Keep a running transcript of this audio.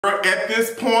At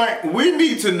this point, we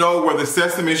need to know where the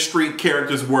Sesame Street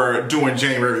characters were during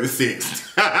January the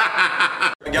 6th.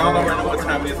 Y'all already know what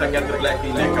time it is. I got the black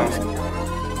V-neck on.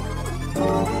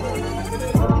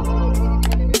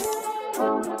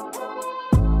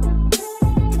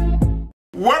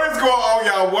 What is going on,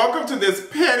 y'all? Welcome to this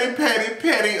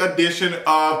petty edition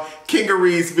of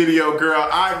Kingery's video, girl.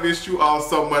 I missed you all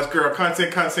so much, girl.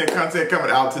 Content coming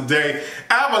out today.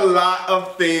 I have a lot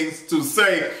of things to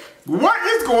say. What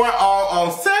is going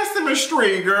on Sesame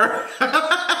Street, girl?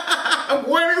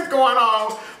 What is going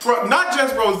on for not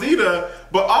just Rosita,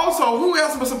 but also who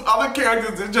else but some other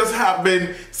characters that just have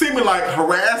been seeming like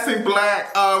harassing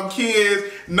black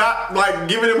kids, not like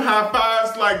giving them high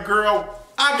fives. Like, girl,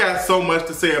 I got so much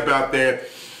to say about that.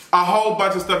 A whole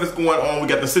bunch of stuff is going on. We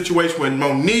got the situation with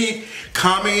Monique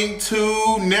coming to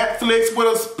Netflix with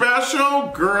a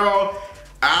special. Girl,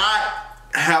 I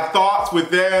have thoughts with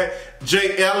that.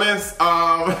 Ellis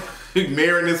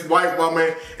marrying this white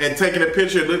woman and taking a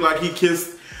picture. It looked like he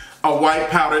kissed a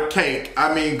white powdered cake.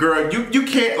 I mean, girl, you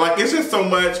can't, like, it's just so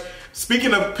much.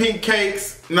 Speaking of pink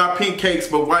cakes, not pink cakes,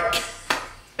 but white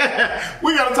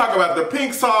we gotta talk about the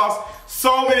pink sauce.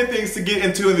 So many things to get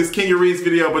into in this Kingery's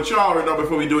video, but you already know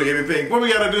before we do anything, what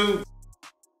we gotta do?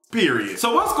 Period.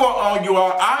 So what's going on, you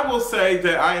all? I will say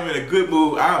that I am in a good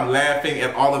mood. I am laughing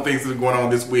at all the things that are going on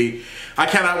this week. I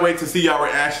cannot wait to see y'all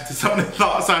reaction to some of the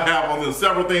thoughts I have on the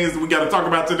several things that we got to talk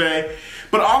about today.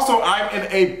 But also, I'm in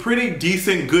a pretty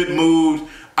decent, good mood.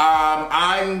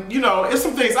 You know, it's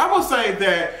some things. I will say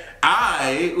that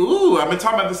I've been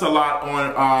talking about this a lot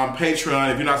on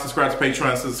Patreon. If you're not subscribed to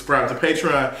Patreon, subscribe to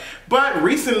Patreon. But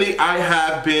recently, I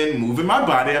have been moving my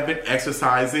body. I've been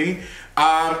exercising.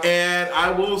 And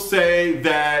I will say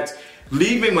that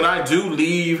when I do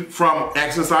leave from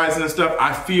exercising and stuff,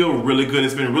 I feel really good.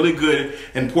 It's been really good,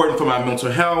 important for my mental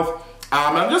health.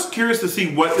 I'm just curious to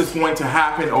see what is going to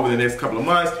happen over the next couple of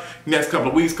months, next couple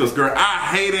of weeks, because girl, I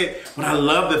hate it, but I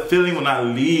love the feeling when I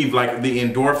leave, like the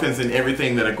endorphins and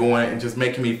everything that are going and just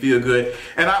making me feel good.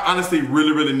 And I honestly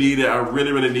really need it. I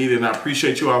really need it, and I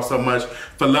appreciate you all so much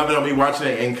for loving on me, watching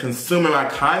it, and consuming my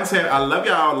content. I love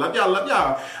y'all, love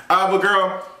y'all. But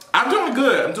girl, I'm doing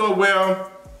good. I'm doing well.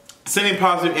 Sending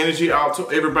positive energy out to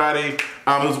everybody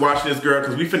who's watching this, girl,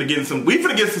 because we finna get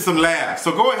into some laughs.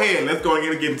 So go ahead, let's go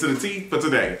ahead and get into the tea for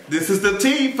today. This is the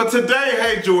tea for today.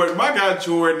 Hey, Jordan, my guy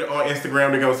Jordan on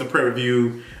Instagram that goes to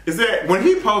pre-review, is that when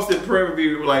he posted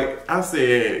pre-review, like I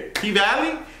said, P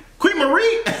Valley, Queen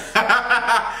Marie.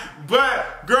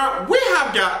 But girl, we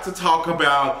have got to talk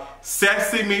about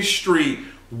Sesame Street.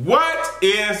 What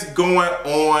is going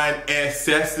on at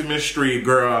Sesame Street,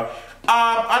 girl?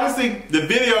 Honestly, the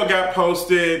video got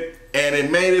posted and it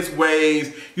made its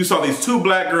ways. You saw these two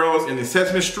black girls in the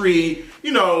Sesame Street,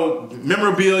 you know,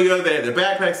 memorabilia, they had their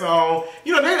backpacks on.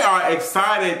 You know, they are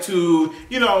excited to,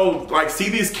 you know, like see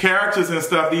these characters and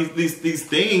stuff, these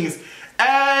things.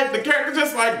 And the character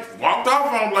just like walked off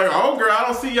on them like, oh girl, I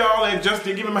don't see y'all, and just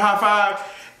to give him a high five.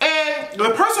 And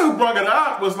the person who brought it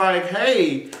up was like,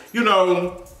 hey, you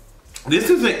know,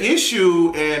 this is an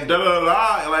issue and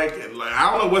like I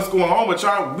don't know what's going on, but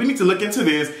y'all, we need to look into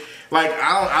this. Like,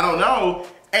 I don't know.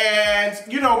 And,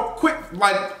 you know,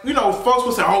 folks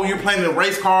will say, oh, you're playing the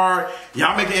race card.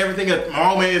 Y'all making everything a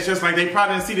moment. It's just like they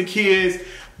probably didn't see the kids.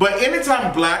 But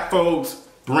anytime black folks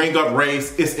bring up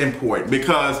race, it's important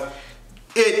because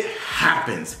it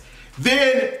happens.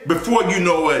 Then, before you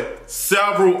know it,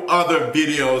 several other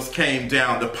videos came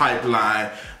down the pipeline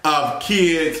of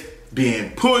kids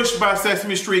being pushed by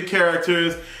Sesame Street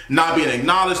characters, not being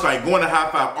acknowledged, like going to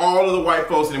high five all of the white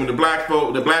folks, and then with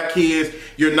the black kids,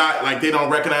 you're not, like, they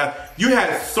don't recognize. You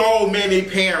had so many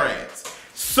parents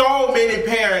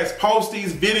post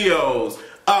these videos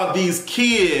of these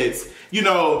kids, you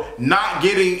know, not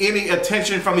getting any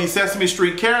attention from these Sesame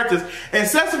Street characters. And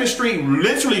Sesame Street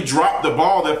literally dropped the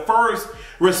ball. The first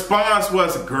response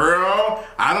was, girl,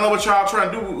 I don't know what y'all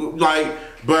trying to do, like,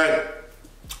 but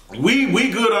we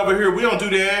good over here, we don't do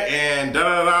that, and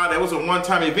that was a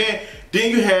one-time event. Then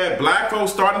you had black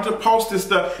folks starting to post this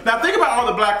stuff. Now think about all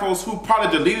the black folks who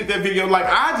probably deleted their video. Like,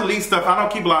 I delete stuff, I don't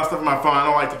keep a lot of stuff on my phone, I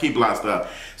don't like to keep a lot of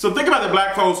stuff. So think about the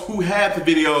black folks who had the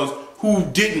videos, who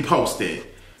didn't post it,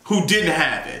 who didn't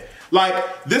have it.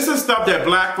 Like, this is stuff that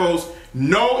black folks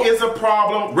know is a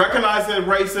problem, recognize that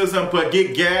racism, but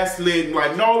get gaslit.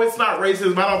 Like, no, it's not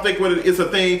racism, I don't think it's a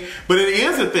thing, but it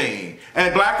is a thing.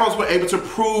 And black folks were able to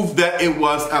prove that it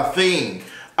was a thing.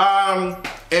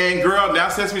 And girl, now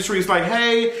Sesame Street's like,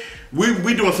 hey,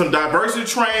 we doing some diversity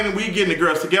training, we getting the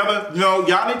girls together. You know,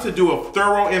 y'all need to do a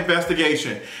thorough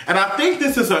investigation. And I think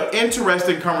this is an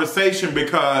interesting conversation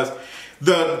because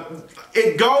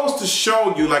it goes to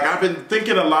show you, like, I've been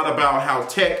thinking a lot about how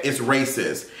tech is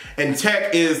racist. And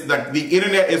tech is, like, the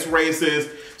internet is racist,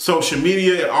 social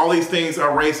media and all these things are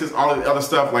racist, all the other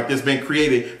stuff like this been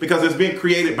created because it's been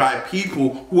created by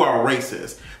people who are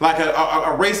racist. Like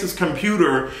a racist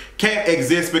computer can't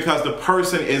exist because the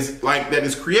person is like that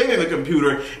is creating the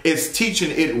computer is teaching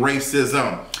it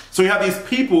racism. So you have these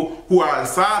people who are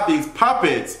inside these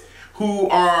puppets who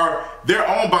are their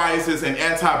own biases and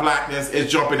anti-blackness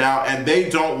is jumping out, and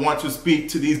they don't want to speak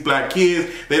to these black kids.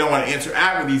 They don't want to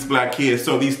interact with these black kids.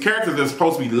 So these characters that are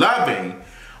supposed to be loving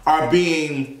are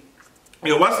being, you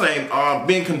know, what's the name,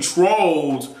 being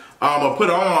controlled or put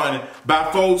on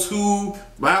by folks who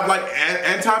have like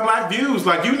anti-black views.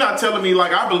 Like, you're not telling me,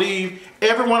 like, I believe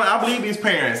everyone, I believe these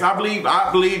parents, I believe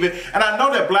it. And I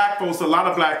know that black folks, a lot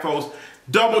of black folks,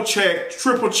 double check,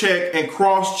 triple check, and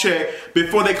cross check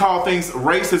before they call things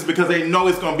racist because they know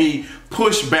it's going to be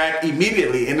pushed back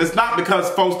immediately. And it's not because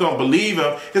folks don't believe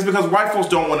them, it's because white folks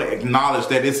don't want to acknowledge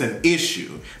that it's an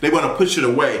issue. They want to push it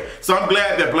away. So I'm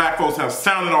glad that black folks have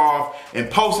sounded off and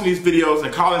posting these videos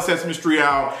and calling Sesame Street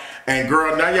out. And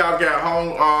girl, now y'all got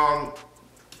home,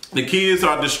 the kids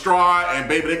are distraught, and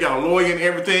baby, they got a lawyer and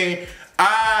everything.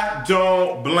 I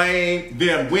don't blame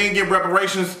them. We ain't get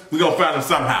reparations, we gonna find them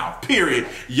somehow, period.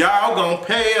 Y'all gonna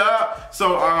pay up.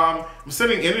 So I'm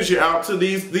sending energy out to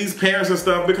these parents and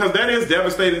stuff, because that is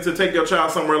devastating to take your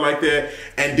child somewhere like that,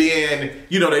 and then,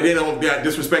 you know, they don't get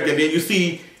disrespect, and then you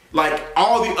see like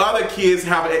all the other kids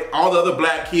all the other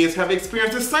black kids have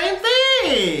experienced the same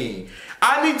thing.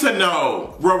 I need to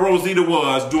know where Rosita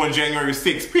was during January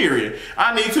 6th, period.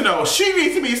 I need to know. She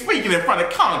needs to be speaking in front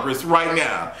of Congress right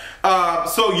now.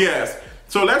 So yes.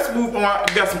 So let's move on.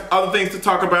 We got some other things to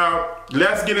talk about.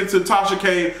 Let's get into Tasha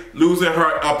K losing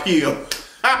her appeal.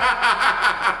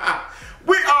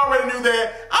 We already knew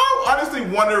that. I honestly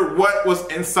wonder what was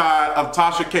inside of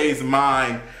Tasha K's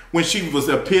mind when she was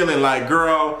appealing. Like,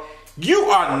 girl, you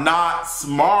are not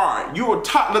smart. You were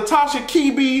Latasha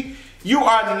Kibi. You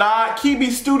are not, Kibi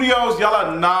Studios, y'all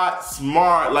are not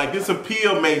smart. Like, this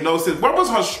appeal made no sense. What was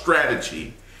her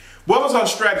strategy? What was her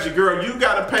strategy, girl? You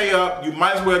got to pay up. You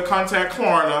might as well contact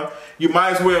Klarna. You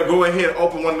might as well go ahead and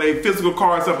open one of their physical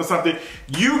cards up or something.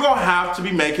 You're going to have to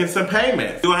be making some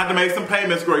payments. You're going to have to make some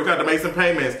payments, girl. You got to make some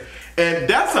payments. And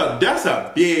that's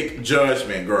a big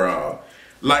judgment, girl.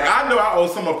 Like, I know I owe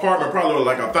some apartment probably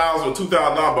like $1,000 or $2,000,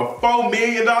 but $4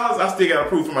 million, I still got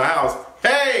approved for my house.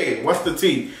 Hey, what's the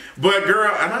tea? But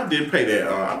girl, and I didn't pay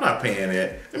that. I'm not paying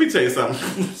that. Let me tell you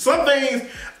something. Some things,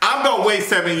 I'm gonna wait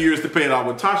 7 years to pay it off.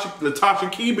 With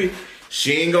Latasha Kibi,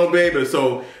 she ain't gonna be able to.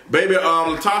 So, baby,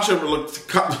 Latasha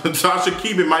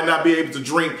Kibi might not be able to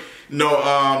drink no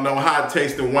high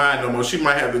tasting wine no more. She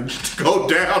might have to go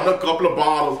down a couple of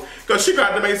bottles because she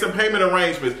got to make some payment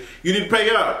arrangements. You need to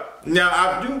pay up.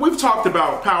 Now, we've talked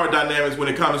about power dynamics when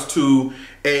it comes to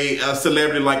a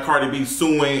celebrity like Cardi B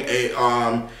suing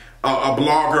a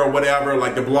blogger or whatever,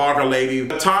 like the blogger lady.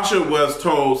 Tasha was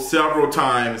told several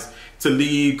times to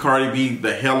leave Cardi B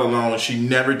the hell alone. She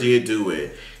never did do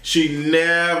it. She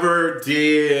never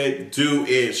did do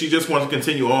it. She just wants to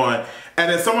continue on. And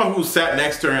as someone who sat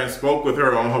next to her and spoke with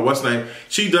her on her what's name,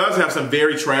 she does have some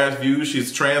very trash views.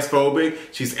 She's transphobic,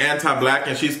 she's anti-black,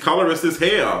 and she's colorist as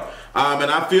hell.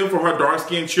 And I feel for her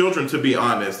dark-skinned children, to be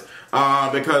honest.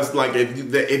 Because like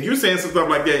if you're saying some stuff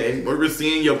like that and we're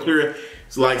seeing your clear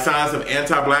like signs of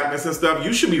anti-blackness and stuff,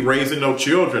 you should be raising no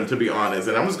children, to be honest.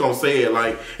 And I'm just gonna say it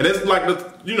like, and it's like,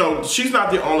 you know, she's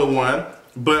not the only one.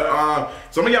 But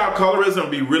some of y'all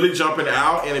colorism be really jumping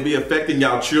out, and it be affecting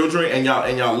y'all children and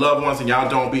y'all loved ones, and y'all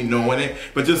don't be knowing it.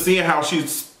 But just seeing how she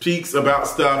speaks about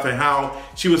stuff and how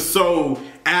she was so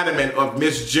adamant of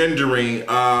misgendering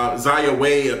Zaya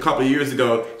Wade a couple of years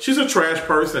ago, she's a trash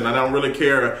person. I don't really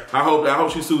care. I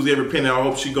hope she sues every penny. I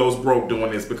hope she goes broke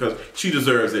doing this because she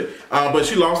deserves it. But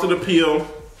she lost an appeal.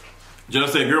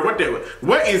 Just say, girl,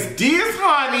 what is this,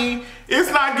 honey? It's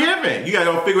not giving. You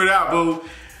gotta go figure it out, boo.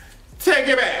 Take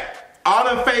it back. All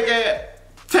them fake ass,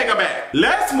 take it back.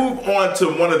 Let's move on to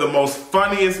one of the most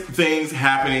funniest things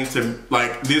happening to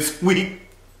like this week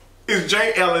is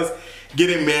Jay Ellis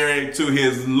getting married to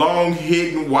his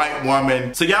long-hidden white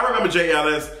woman. So y'all remember Jay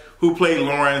Ellis, who played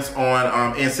Lawrence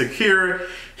on Insecure?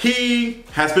 He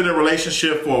has been in a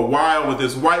relationship for a while with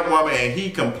this white woman, and he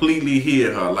completely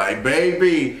hid her. Like,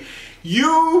 baby,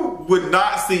 you would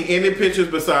not see any pictures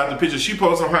besides the pictures she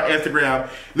posts on her Instagram.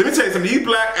 Let me tell you something, these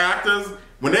black actors,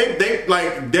 when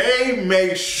they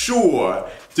make sure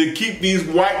to keep these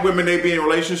white women they be in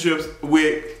relationships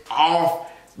with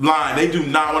off line. They do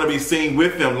not want to be seen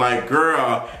with them. Like,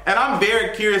 girl. And I'm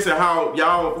very curious at how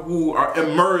y'all who are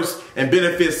immersed and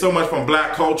benefit so much from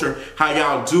black culture, how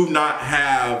y'all do not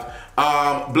have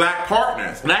black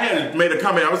partners. And I had made a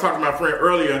comment, I was talking to my friend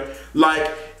earlier, like,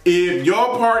 if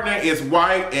your partner is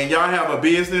white and y'all have a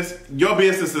business, your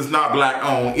business is not black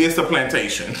owned, it's a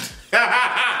plantation.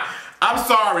 I'm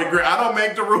sorry, girl, I don't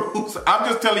make the rules. I'm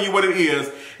just telling you what it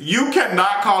is. You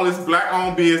cannot call this black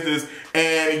owned business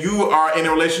and you are in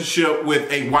a relationship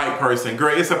with a white person.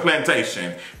 Girl, it's a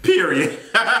plantation, period.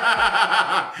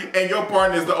 And your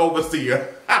partner is the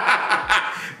overseer.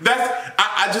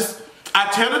 I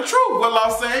tell the truth. What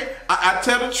I'll say, I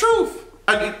tell the truth.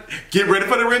 Get ready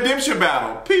for the redemption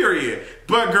battle, period.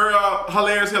 But girl,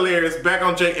 hilarious. Back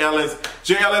on Jay Ellis.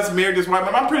 Jay Ellis married this white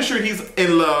man. I'm pretty sure he's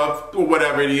in love, or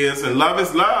whatever it is. And love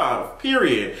is love,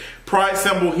 period. Pride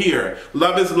symbol here.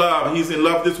 Love is love. He's in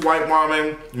love with this white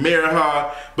woman, marry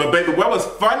her. But baby, what was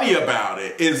funny about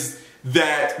it is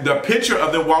that the picture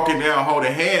of them walking down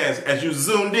holding hands, as you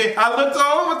zoomed in, I looked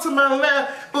over to my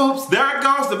left. Oops, there it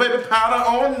goes, the baby powder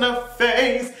on the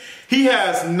face. He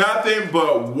has nothing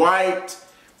but white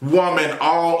woman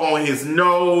all on his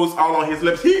nose, all on his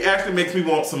lips. He actually makes me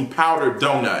want some powdered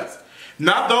donuts.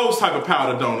 Not those type of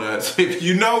powdered donuts. If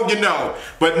you know, you know.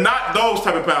 But not those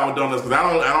type of powdered donuts, because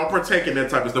I don't partake in that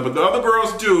type of stuff. But the other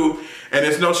girls do, and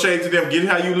there's no shade to them. Get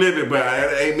how you live it, but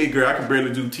it ain't me, girl. I can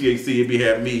barely do THC if you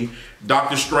had me,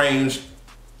 Doctor Strange,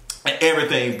 and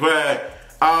everything. But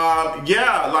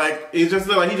yeah, like it just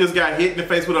looked like he just got hit in the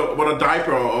face with a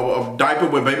diaper, or a diaper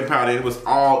with baby powder. It was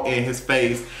all in his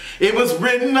face. It was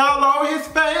written all over his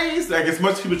face. Like, as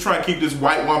much as he was trying to keep this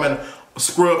white woman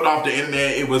scrubbed off the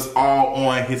internet, it was all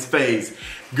on his face.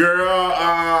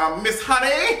 Girl, Miss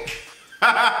Honey.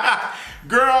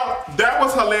 Girl, that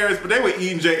was hilarious, but they were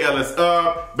eating Jay Ellis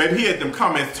up. Baby, he had them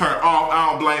comments turned off. I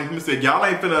don't blame him. He said, y'all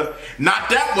ain't finna, not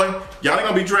that one. Y'all ain't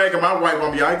gonna be dragging my white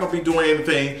woman. Y'all ain't gonna be doing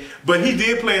anything. But he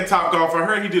did play in Top Golf. I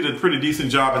heard he did a pretty decent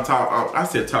job in Top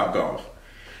Golf.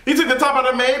 He took the top out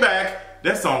of the Maybach.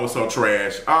 That song was so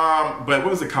trash. But what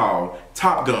was it called?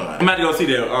 Top Gun. I'm about to go see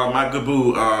that. My good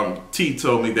boo, T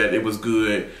told me that it was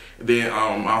good. Then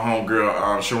my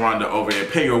homegirl, Sharonda over at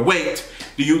Pay Your Weight,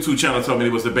 the YouTube channel, told me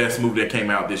it was the best movie that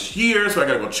came out this year. So I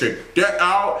gotta go check that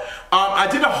out. I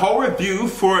did a whole review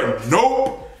for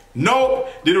Nope.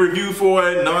 Did a review for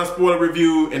it, non-spoiler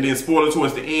review, and then spoiler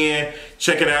towards the end.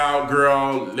 Check it out,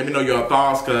 girl. Let me know your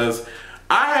thoughts, because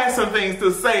I had some things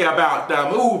to say about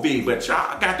the movie, but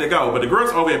y'all got to go. But the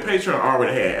girls over at Patreon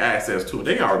already had access to it.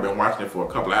 They already been watching it for a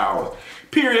couple of hours.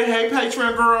 Period. Hey,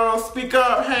 Patreon girls, speak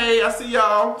up. Hey, I see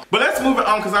y'all. But let's move it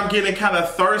on, because I'm getting kind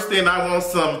of thirsty and I want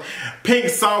some pink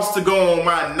sauce to go on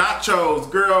my nachos.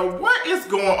 Girl, what is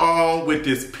going on with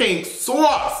this pink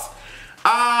sauce?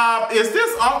 Is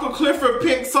this Uncle Clifford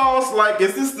pink sauce? Like,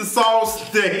 is this the sauce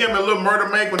that him and Little Murder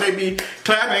make when they be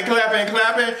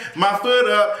clapping? My foot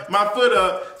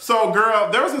up. So, girl,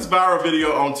 there was this viral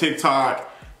video on TikTok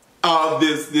of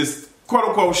this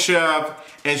quote-unquote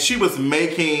chef, and she was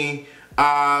making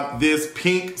this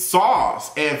pink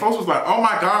sauce. And folks was like, oh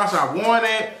my gosh, I want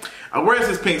it. Where's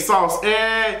this pink sauce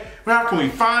at? How can we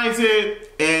find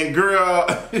it? And girl,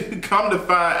 come to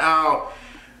find out,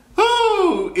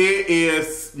 ooh, it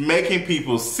is making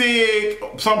people sick.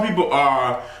 Some people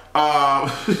are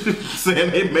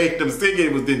saying it made them sick.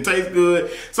 Didn't taste good.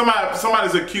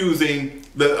 Somebody's accusing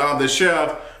the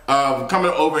chef of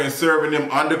coming over and serving them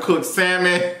undercooked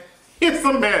salmon. It's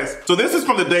a mess. So this is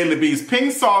from the Daily Beast.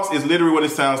 Pink sauce is literally what it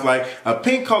sounds like. A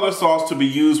pink color sauce to be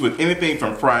used with anything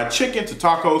from fried chicken to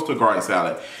tacos to garlic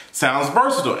salad. Sounds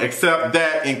versatile, except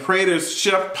that in creators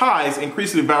Chef Pie's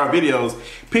increasingly viral videos,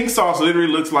 pink sauce literally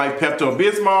looks like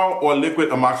Pepto-Bismol or liquid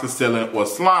amoxicillin or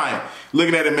slime.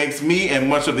 Looking at it makes me and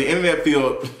much of the internet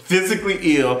feel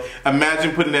physically ill.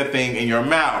 Imagine putting that thing in your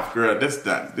mouth. Girl, this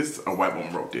a white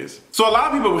woman wrote this. So a lot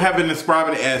of people have been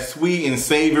describing it as sweet and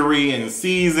savory and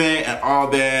seasoned and all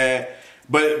that.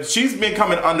 But she's been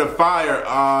coming under fire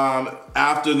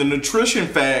after the nutrition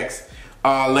facts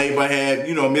label had,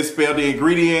 misspelled the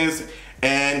ingredients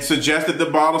and suggested the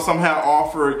bottle somehow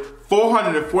offered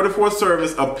 444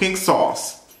 servings of pink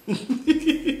sauce.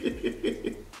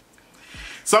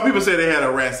 Some people said it had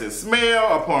a rancid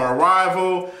smell upon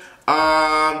arrival.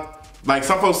 Like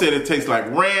some folks said it tastes like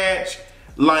ranch.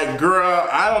 Like, girl,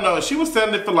 I don't know. She was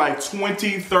selling it for like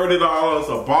 $20,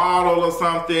 $30 a bottle or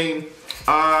something.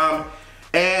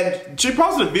 And she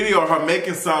posted a video of her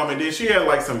making some, and then she had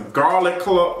like some garlic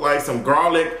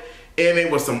in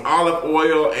it with some olive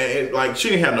oil, and like she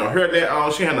didn't have no hair net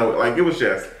on. She had no, like, she was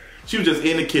just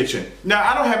in the kitchen. Now,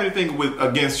 I don't have anything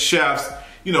against chefs,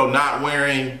 not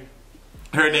wearing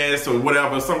Hernandez or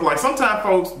whatever. Sometimes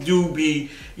folks do be,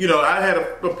 you know, I had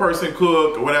a person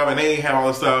cook or whatever, and they ain't have all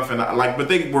the stuff, and but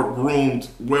they were groomed,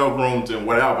 well groomed and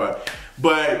whatever.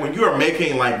 But when you are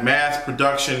making like mass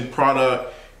production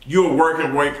product, you're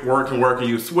working,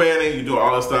 you're sweating, you do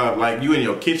all this stuff. Like you in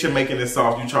your kitchen making this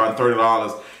sauce, you charge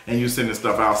 $30 and you send this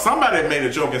stuff out. Somebody made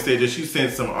a joke and said that she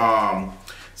sent some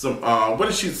what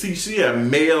did she see? She had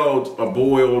mailed a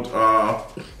boiled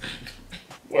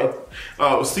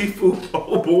seafood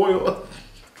boiled.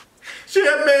 She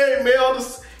had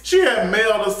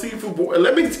mailed a seafood boil.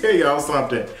 Let me tell y'all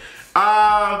something.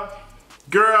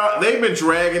 Girl, they've been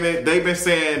dragging it. They've been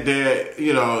saying that,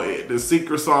 you know, the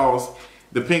secret sauce,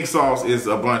 the pink sauce is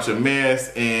a bunch of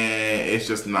mess and it's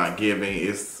just not giving.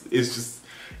 It's just,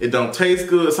 it don't taste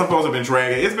good. Some folks have been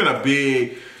dragging. It's been a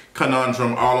big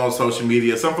conundrum all on social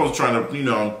media. Some folks trying to, you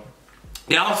know,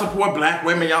 y'all support black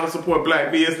women, y'all support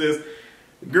black business.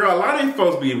 Girl, a lot of these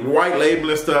folks be white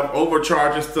labeling stuff,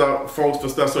 overcharging folks for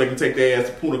stuff so they can take their ass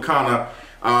to Punta Cana.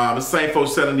 The same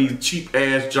folks selling these cheap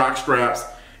ass jock straps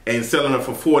and selling them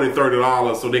for $40,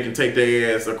 $30 so they can take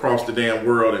their ass across the damn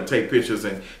world and take pictures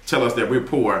and tell us that we're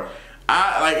poor.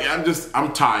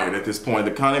 I'm tired at this point.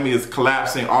 The economy is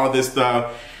collapsing, all of this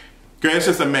stuff. Girl, it's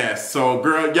just a mess. So,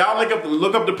 girl, y'all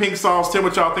look up the pink sauce. Tell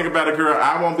what y'all think about it, girl.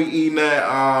 I won't be eating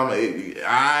that.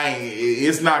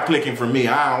 It's not clicking for me.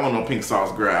 I don't want no pink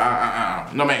sauce, girl.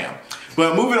 No, ma'am.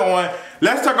 But moving on,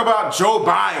 let's talk about Joe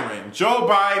Biden. Joe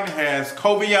Biden has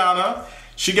COVID.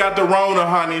 She got the Rona,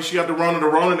 honey. She got the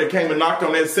Rona that came and knocked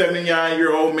on that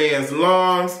 79-year-old man's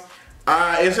lungs.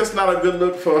 It's just not a good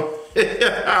look for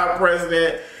our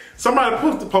president. Somebody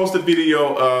posted a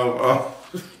video of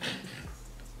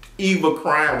Eva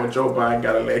crying when Joe Biden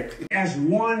got elected. As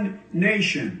one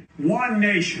nation.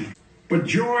 But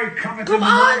joy cometh in the Come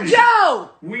on, morning. Joe!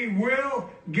 We will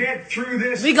get through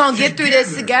this. We gonna get through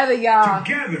this together, y'all.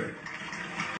 Together.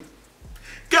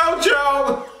 Go,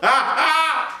 Joe!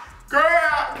 Girl,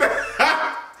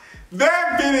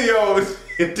 that video,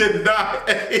 it did not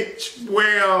age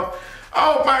well.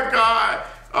 Oh my God.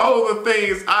 Oh, the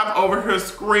things. I'm over here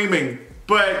screaming.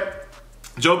 But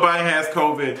Joe Biden has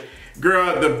COVID.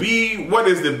 Girl, what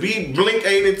is the Blink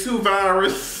 82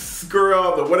 virus?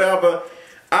 Girl, the whatever.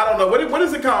 I don't know. What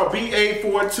is it called?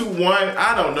 BA421?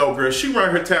 I don't know, girl. She run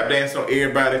her tap dance on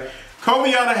everybody.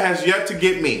 Koviana has yet to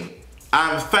get me.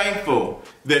 I'm thankful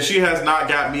that she has not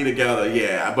got me together.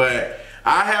 Yeah, but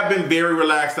I have been very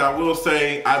relaxed. I will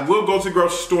say, I will go to the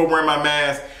grocery store wearing my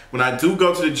mask. When I do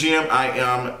go to the gym, I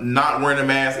am not wearing a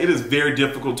mask. It is very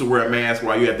difficult to wear a mask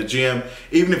while you're at the gym.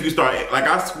 Even if you start, like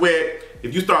I sweat,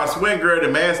 if you start sweating, girl, the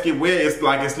mask get wet, it's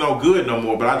like it's no good no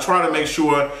more. But I try to make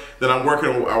sure that I'm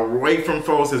working away from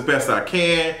folks as best I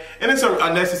can. And it's a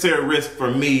unnecessary risk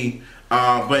for me.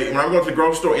 But when I'm going to the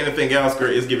grocery store, anything else, girl,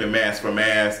 it's giving mask for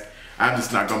mask. I'm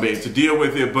just not going to be able to deal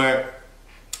with it. But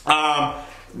a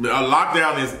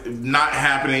lockdown is not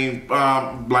happening.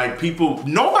 Like people,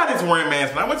 nobody's wearing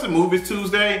masks. When I went to the movies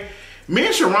Tuesday, me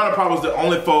and Sharona probably was the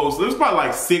only folks. There was probably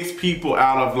like 6 people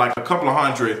out of like a couple of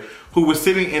hundred who were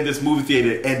sitting in this movie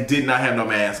theater and did not have no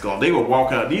mask on. They were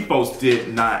walking out. These folks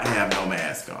did not have no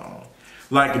mask on.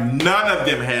 Like none of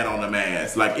them had on a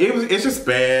mask. Like it's just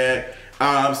bad.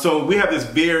 So we have this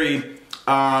very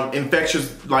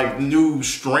infectious like new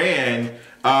strand,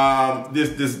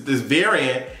 this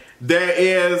variant that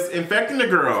is infecting the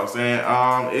girls,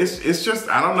 and it's just,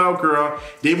 I don't know, girl.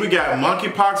 Then we got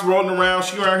monkeypox rolling around.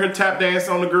 She around here tap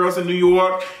dancing on the girls in New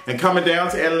York and coming down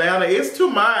to Atlanta. It's too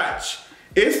much.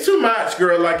 It's too much,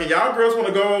 girl. Like, and y'all girls want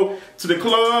to go to the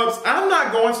clubs. I'm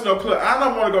not going to no club. I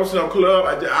don't want to go to no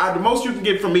club. The most you can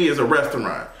get from me is a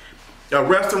restaurant. A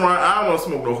restaurant. I don't want to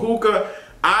smoke no hookah.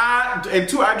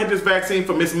 Until I get this vaccine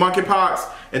for Miss Monkeypox,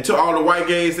 until all the white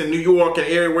gays in New York and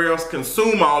everywhere else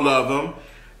consume all of them.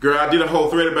 Girl, I did a whole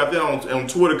thread about that on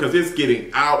Twitter because it's getting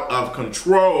out of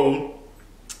control.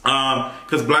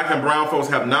 Because black and brown folks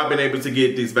have not been able to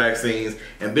get these vaccines,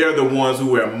 and they're the ones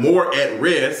who are more at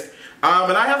risk.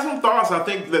 And I have some thoughts. I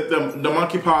think that the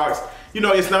monkeypox, you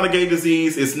know, it's not a gay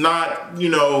disease. It's not, you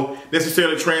know,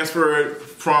 necessarily transferred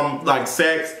from like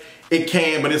sex. It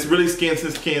can, but it's really skin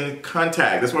to skin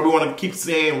contact. That's why we want to keep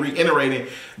saying, reiterating,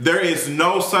 there is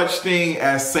no such thing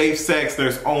as safe sex.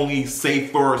 There's only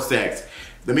safer sex.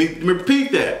 Let me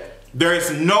repeat that. There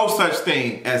is no such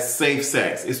thing as safe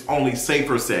sex. It's only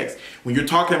safer sex. When you're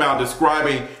talking about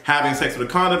describing having sex with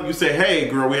a condom, you say, hey,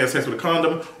 girl, we had sex with a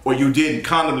condom, or you did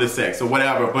condomless sex, or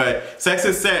whatever. But sex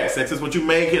is sex. Sex is what you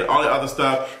make it, all the other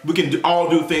stuff. We can all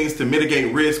do things to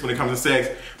mitigate risk when it comes to sex,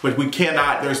 but we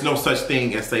cannot, there's no such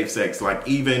thing as safe sex. Like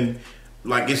even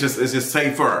like it's just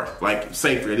safer, like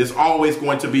safer. It is always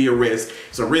going to be a risk.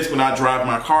 It's a risk when I drive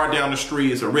my car down the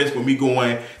street. It's a risk when we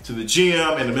going to the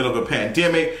gym in the middle of a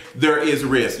pandemic. There is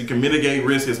risk. You can mitigate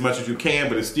risk as much as you can,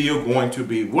 but it's still going to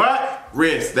be what?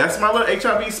 Risk. That's my little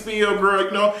HIV spiel, girl.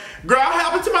 You know, girl, I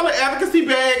hop into my little advocacy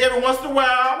bag every once in a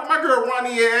while. Where my girl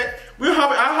Ronnie at?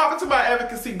 I hop into my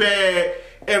advocacy bag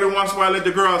every once in a while. Let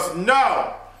the girls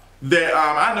know that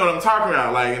I know what I'm talking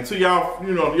about. Like, until y'all,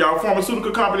 you know, y'all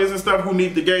pharmaceutical companies and stuff who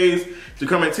need the gays to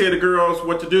come and tell the girls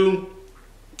what to do,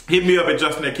 hit me up at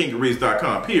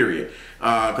justin@kingarees.com, period.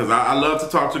 Because I love to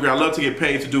talk to girls. I love to get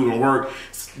paid to do and work.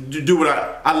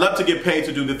 I love to get paid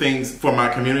to do the things for my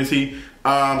community.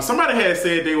 Somebody had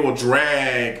said they will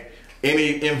drag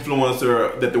any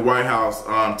influencer that the White House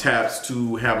taps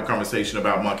to have a conversation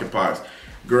about monkeypox.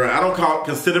 Girl, I don't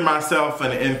consider myself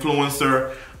an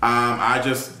influencer. I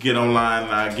just get online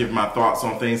and I give my thoughts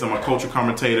on things. I'm a culture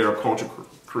commentator, a culture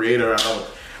creator. I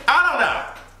don't know.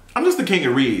 I'm just the king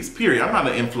of reads, period. I'm not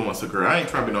an influencer girl. I ain't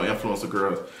trying to be no influencer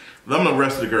girls. I'm the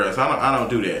rest of the girls. I don't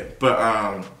do that.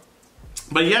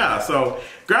 But yeah, so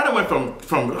girl, I went from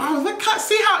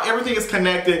see how everything is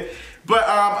connected. But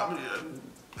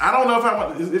I don't know if I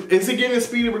want. Is he getting a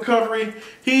speedy recovery?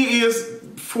 He is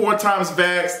 4 times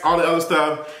vaxxed, all the other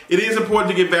stuff. It is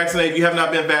important to get vaccinated. If you have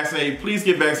not been vaccinated, please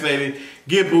get vaccinated,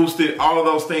 get boosted, all of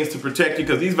those things to protect you,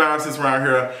 because these viruses around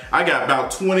here, I got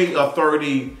about 20 or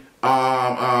 30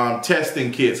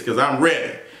 testing kits, because I'm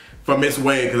ready for Miss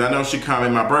Wade, because I know she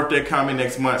coming. My birthday coming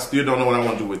next month. Still don't know what I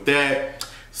want to do with that.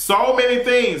 So many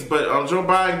things, but Joe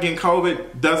Biden getting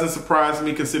COVID doesn't surprise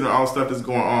me considering all the stuff that's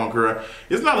going on, girl.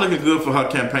 It's not looking good for her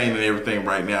campaign and everything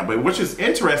right now. But which is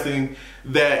interesting,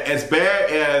 that as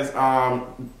bad as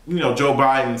you know, Joe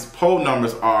Biden's poll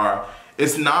numbers are,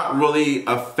 it's not really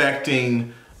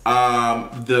affecting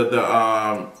the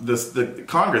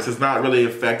Congress. It's not really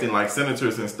affecting like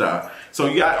senators and stuff. So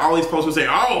you got all these folks who say,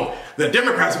 oh, the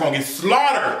Democrats are gonna get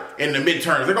slaughtered in the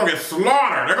midterms. They're gonna get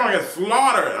slaughtered. They're gonna get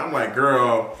slaughtered. I'm like,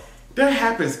 girl, that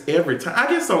happens every time. I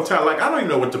get so tired. Like, I don't even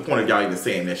know what the point of y'all even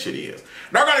saying that shit is.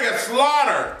 They're gonna get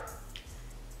slaughtered.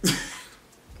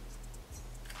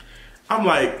 I'm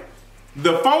like,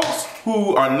 the folks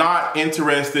who are not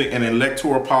interested in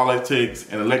electoral politics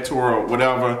and electoral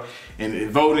whatever and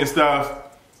voting stuff,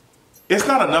 it's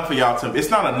not enough for y'all to, it's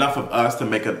not enough of us to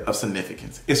make a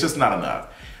significance. It's just not enough.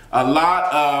 A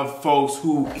lot of folks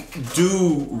who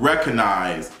do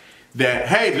recognize that,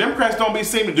 hey, the Democrats don't be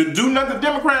seeming to do nothing. The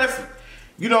Democrats,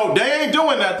 you know, they ain't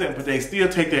doing nothing, but they still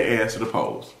take their ass to the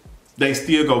polls. They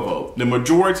still go vote. The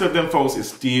majority of them folks is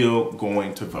still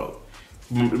going to vote.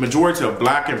 The majority of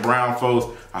black and brown folks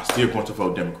are still going to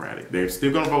vote Democratic. They're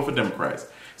still going to vote for Democrats.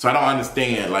 So I don't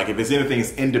understand, like, if it's anything,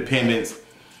 it's independents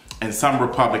and some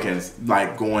Republicans,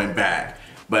 like, going back.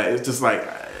 But it's just like,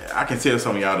 I can tell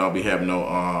some of y'all don't be having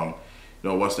no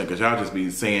what's name, because y'all just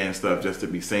be saying stuff just to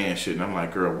be saying shit. And I'm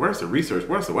like, girl, where's the research?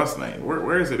 Where's the what's name?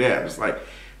 Where is it at? It's like,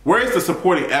 where's the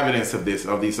supporting evidence of this,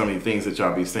 of these, some of the things that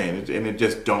y'all be saying? And it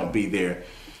just don't be there.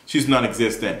 She's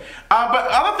non-existent. But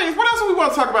other things, what else do we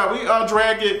want to talk about? We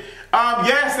drag it.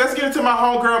 Yes, let's get into my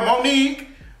homegirl, Monique.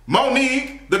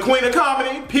 Monique, the queen of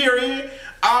comedy, period,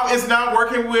 is now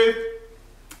working with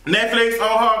Netflix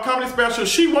on her comedy special.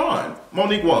 She won.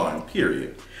 Monique won,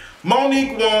 period.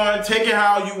 Monique won. Take it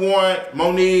how you want.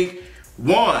 Monique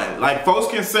won. Like, folks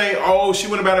can say, oh, she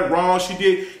went about it wrong. She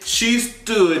did. She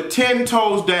stood 10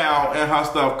 toes down in her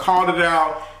stuff, called it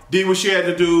out, did what she had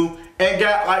to do, and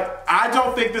got, like, I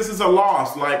don't think this is a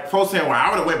loss. Like, folks saying, well, I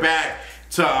would have went back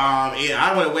to,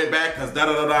 I would have went back because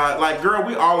da-da-da-da. Like, girl,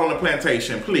 we all on the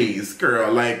plantation, please,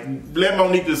 girl. Like, let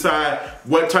Monique decide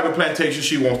what type of plantation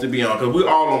she wants to be on, because we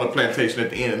all on the plantation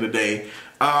at the end of the day.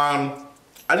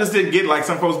 I just didn't get, like,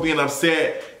 some folks being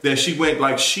upset that she went,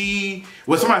 like,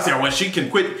 somebody said, well, she can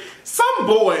quit. Some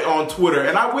boy on Twitter,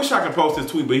 and I wish I could post his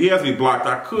tweet, but he has me blocked.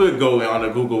 I could go on to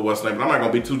Google what's name, but I'm not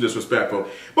going to be too disrespectful.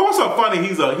 But what's so funny,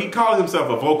 he calls himself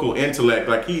a vocal intellect,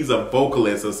 like he's a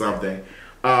vocalist or something.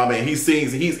 And he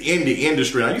sings, he's in the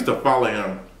industry. I used to follow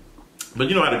him. But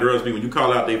you know how the girls be, when you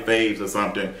call out their faves or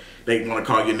something, they want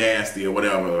to call you nasty or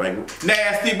whatever. Like,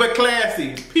 nasty but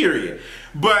classy, period.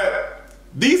 But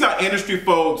these are industry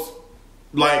folks,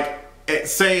 like,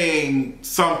 saying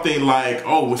something like,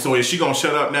 oh, so is she gonna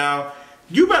shut up now?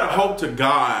 You better hope to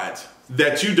God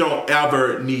that you don't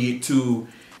ever need to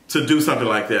do something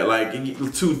like that, like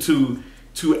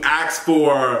to ask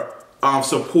for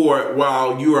support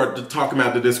while you are talking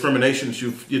about the discrimination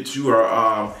that you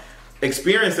are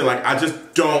experiencing. Like, I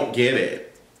just don't get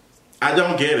it. I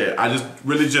don't get it. I just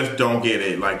really just don't get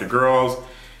it. Like, the girls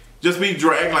just be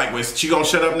dragged, like, was she gonna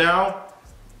shut up now?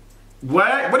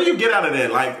 What do you get out of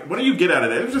that? Like, what do you get out of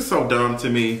that? It was just so dumb to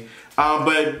me.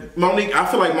 But Monique, I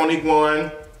feel like Monique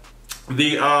won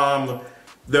the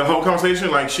whole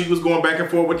conversation. Like, she was going back and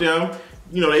forth with them.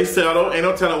 You know, they settled. Ain't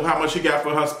no telling how much she got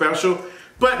for her special.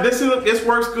 But this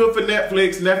works good for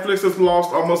Netflix. Netflix has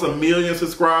lost almost 1 million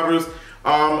subscribers.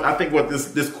 I think what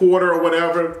this quarter or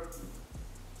whatever.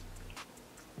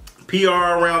 PR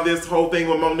around this whole thing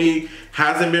with Monique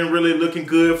hasn't been really looking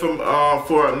good for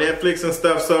Netflix and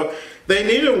stuff. So they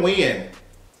need a win.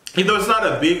 Even though it's not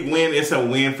a big win, it's a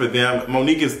win for them.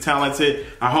 Monique is talented.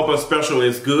 I hope her special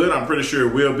is good. I'm pretty sure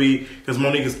it will be because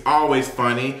Monique is always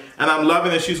funny. And I'm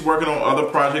loving that she's working on other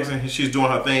projects and she's doing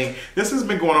her thing. This has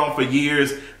been going on for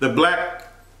years. The Black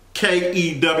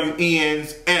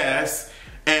KEWNS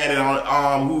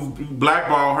and who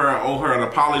blackballed her, owe her an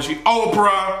apology.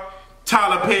 Oprah,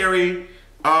 Tyler Perry,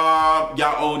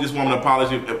 y'all owe this woman an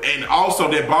apology. And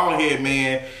also that bald head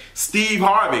man, Steve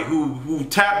Harvey, who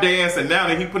tap danced, and now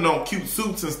that he putting on cute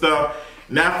suits and stuff,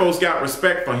 now folks got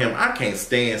respect for him. I can't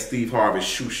stand Steve Harvey's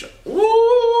shoe shop.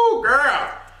 Ooh,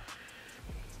 girl.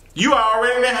 You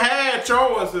already had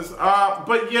yours.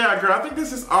 But yeah, girl, I think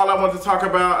this is all I wanted to talk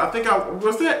about. I think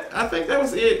that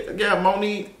was it. Yeah,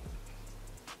 Monique.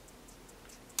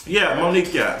 Yeah,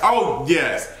 Monique, yeah. Oh,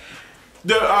 yes.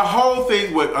 The whole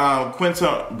thing with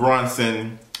Quinta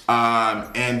Brunson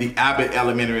and the Abbott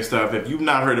Elementary stuff, if you've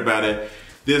not heard about it,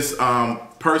 this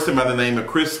person by the name of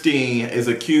Christine is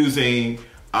accusing,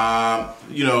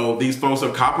 you know, these folks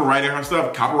of copywriting her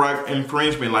stuff, copyright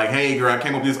infringement. Like, hey, girl, I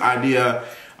came up with this idea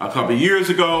a couple of years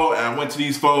ago, and I went to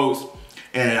these folks,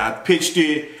 and I pitched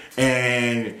it,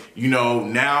 and, you know,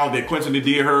 now that Quinta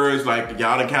did hers, like,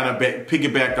 y'all done kind of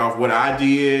piggybacked off what I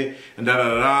did, and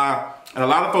da-da-da-da. And a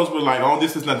lot of folks were like, oh,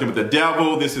 this is nothing but the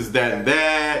devil, this is that and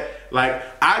that. Like,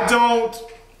 first of all,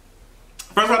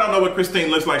 I don't know what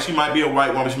Christine looks like. She might be a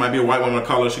white woman, she might be a white woman of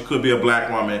color, she could be a black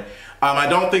woman. I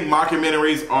don't think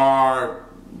mockumentaries are,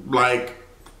 like,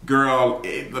 girl,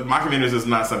 the mockumentaries is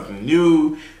not something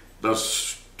new. The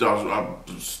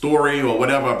story or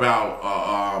whatever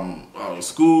about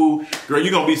school, girl,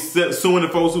 you're gonna be suing the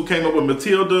folks who came up with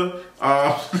Matilda.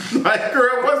 Like,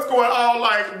 girl, what's going on?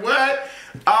 Like, what?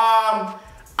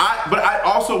 But I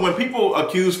also, when people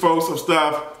accuse folks of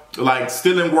stuff like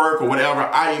stealing work or whatever,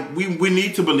 we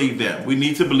need to believe them. We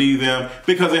need to believe them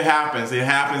because it happens. It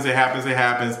happens. It happens. It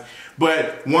happens.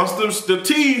 But once the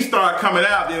T's start coming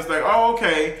out, then it's like, oh,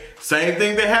 okay, same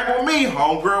thing that happened with me.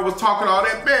 Homegirl was talking all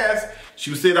that mess.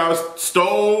 She said I was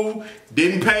stole,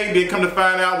 didn't pay, didn't come to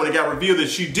find out when it got revealed that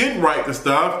she didn't write the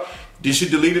stuff. Did she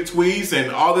deleted tweets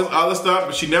and all this other stuff?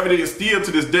 But she never did. Still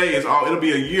to this day, it'll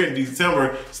be a year in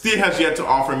December. Still has yet to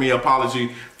offer me an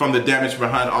apology from the damage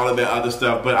behind all of that other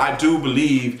stuff. But I do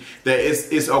believe that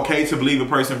it's okay to believe a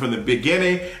person from the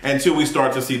beginning until we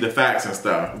start to see the facts and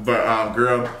stuff. But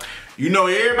girl, you know,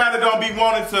 everybody don't be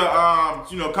wanting to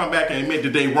you know, come back and admit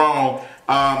that they wrong.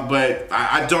 But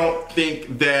I don't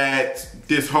think that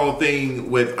this whole thing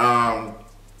with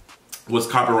was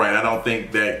copyright. I don't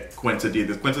think that Quinta did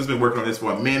this. Quinta's been working on this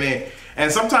for a minute. And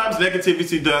sometimes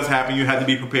negativity does happen. You have to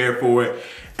be prepared for it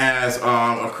as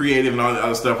a creative and all the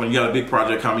other stuff. When you got a big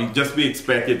project coming, you just be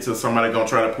expected to somebody gonna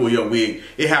try to pull your wig.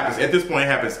 It happens. At this point, it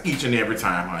happens each and every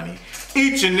time, honey.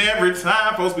 Each and every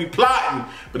time, folks be plotting.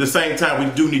 But at the same time,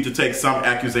 we do need to take some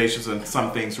accusations and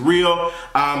some things real.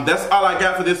 That's all I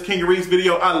got for this Kingeries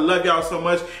video. I love y'all so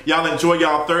much. Y'all enjoy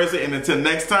y'all Thursday. And until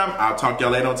next time, I'll talk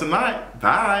y'all later on tonight.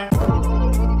 Bye.